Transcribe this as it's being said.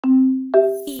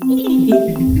Hi,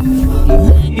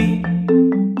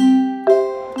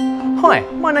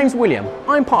 my name's William.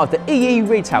 I'm part of the EE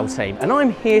retail team and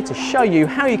I'm here to show you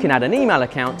how you can add an email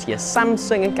account to your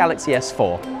Samsung Galaxy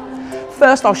S4.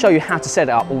 First, I'll show you how to set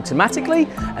it up automatically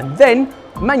and then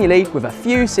manually with a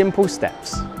few simple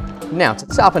steps. Now, to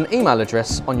set up an email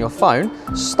address on your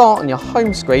phone, start on your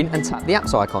home screen and tap the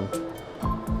apps icon.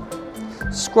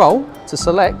 Scroll to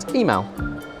select email.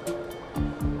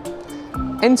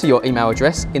 Enter your email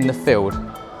address in the field.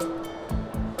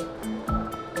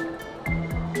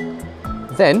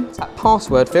 Then tap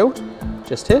password field,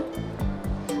 just here,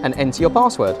 and enter your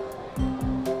password.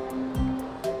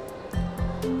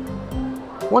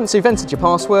 Once you've entered your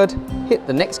password, hit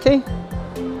the next key,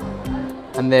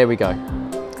 and there we go.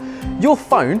 Your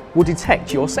phone will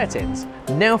detect your settings.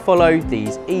 Now follow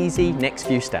these easy next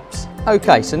few steps.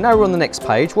 Okay, so now we're on the next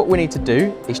page. What we need to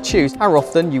do is choose how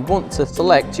often you want to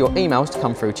select your emails to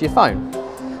come through to your phone.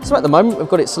 So at the moment, we've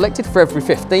got it selected for every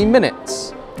 15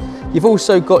 minutes. You've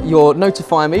also got your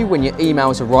notify me when your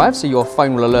emails arrive, so your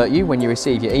phone will alert you when you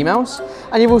receive your emails.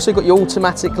 And you've also got your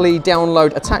automatically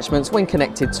download attachments when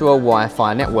connected to a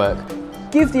Wi-Fi network.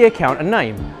 Give the account a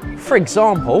name. For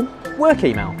example, work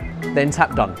email, then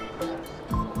tap done.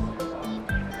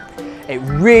 It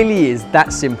really is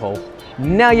that simple.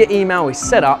 Now your email is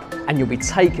set up and you'll be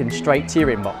taken straight to your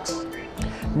inbox.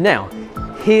 Now,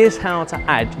 here's how to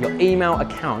add your email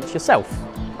account yourself.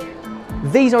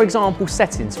 These are example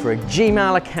settings for a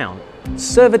Gmail account.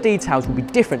 Server details will be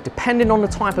different depending on the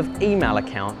type of email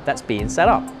account that's being set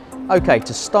up. Okay,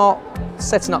 to start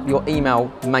setting up your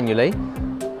email manually,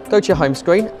 go to your home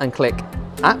screen and click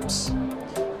Apps.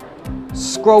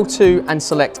 Scroll to and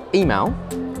select Email.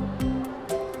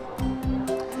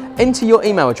 Enter your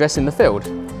email address in the field.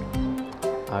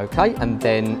 Okay, and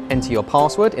then enter your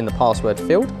password in the password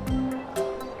field.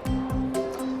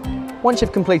 Once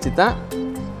you've completed that,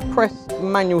 press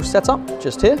Manual Setup,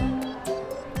 just here.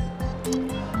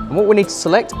 And what we need to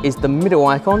select is the middle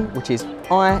icon, which is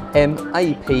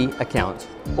IMAP account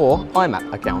or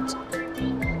IMAP account.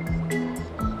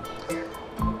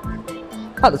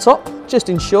 At the top, just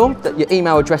ensure that your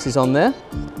email address is on there.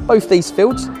 Both these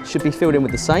fields should be filled in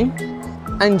with the same,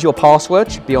 and your password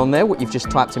should be on there, what you've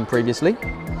just typed in previously.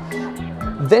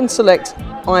 Then select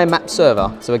IMAP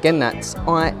server. So again, that's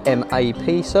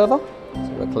IMAP server. So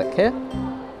we'll click here.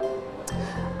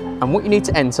 And what you need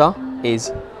to enter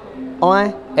is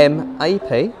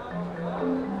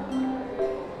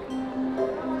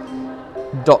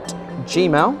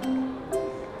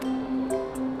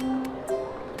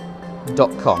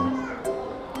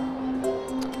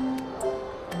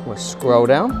We'll scroll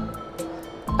down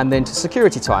and then to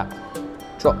security type.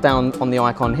 Drop down on the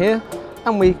icon here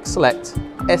and we select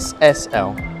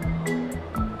SSL.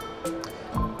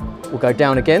 We'll go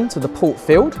down again to the port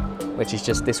field, which is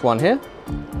just this one here,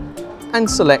 and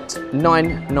select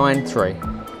 993.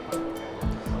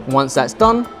 Once that's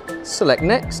done, select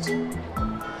Next.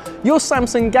 Your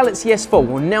Samsung Galaxy S4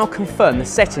 will now confirm the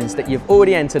settings that you've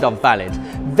already entered are valid,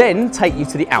 then take you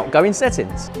to the outgoing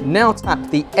settings. Now tap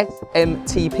the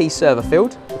SMTP server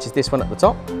field, which is this one at the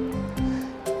top.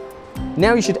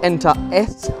 Now you should enter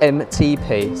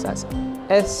SMTP, so that's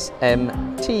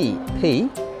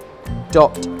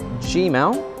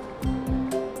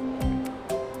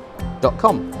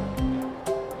smtp.gmail.com.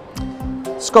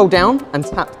 Scroll down and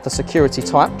tap the security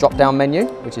type drop-down menu,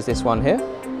 which is this one here.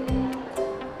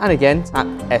 And again, tap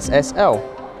SSL.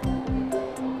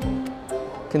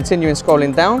 Continuing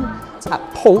scrolling down, tap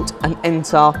port and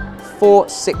enter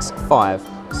 465.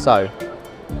 So,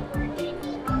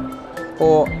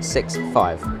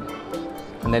 465.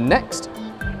 And then next.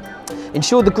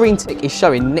 Ensure the green tick is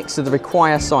showing next to the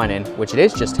require sign-in, which it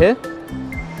is, just here.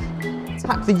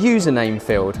 Tap the username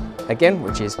field, again,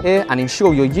 which is here, and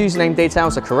ensure your username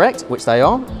details are correct, which they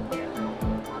are.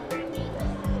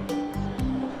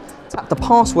 Tap the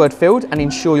password field and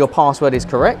ensure your password is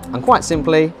correct, and quite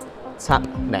simply, tap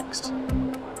Next.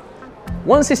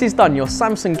 Once this is done, your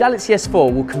Samsung Galaxy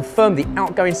S4 will confirm the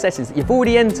outgoing settings that you've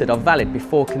already entered are valid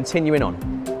before continuing on.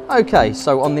 Okay,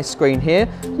 so on this screen here,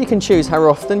 you can choose how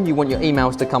often you want your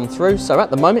emails to come through. So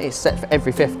at the moment, it's set for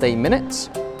every 15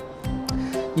 minutes.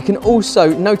 You can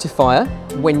also notify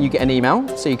when you get an email,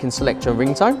 so you can select your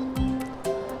ringtone.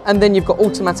 And then you've got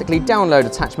automatically download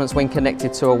attachments when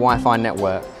connected to a Wi-Fi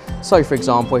network. So for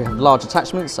example, you have large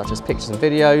attachments such as pictures and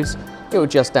videos, it will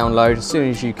just download as soon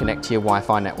as you connect to your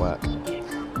Wi-Fi network.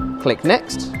 Click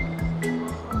Next.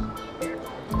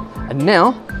 And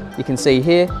now, you can see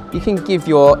here, you can give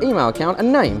your email account a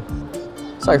name.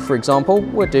 So for example,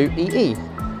 we'll do EE.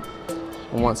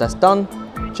 And once that's done,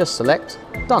 just select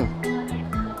Done.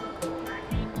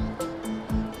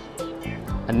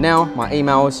 And now my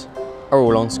emails are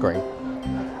all on screen.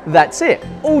 That's it,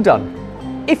 all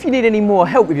done. If you need any more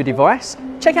help with your device,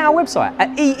 check out our website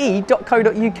at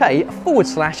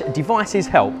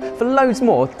ee.co.uk/deviceshelp for loads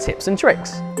more tips and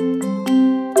tricks.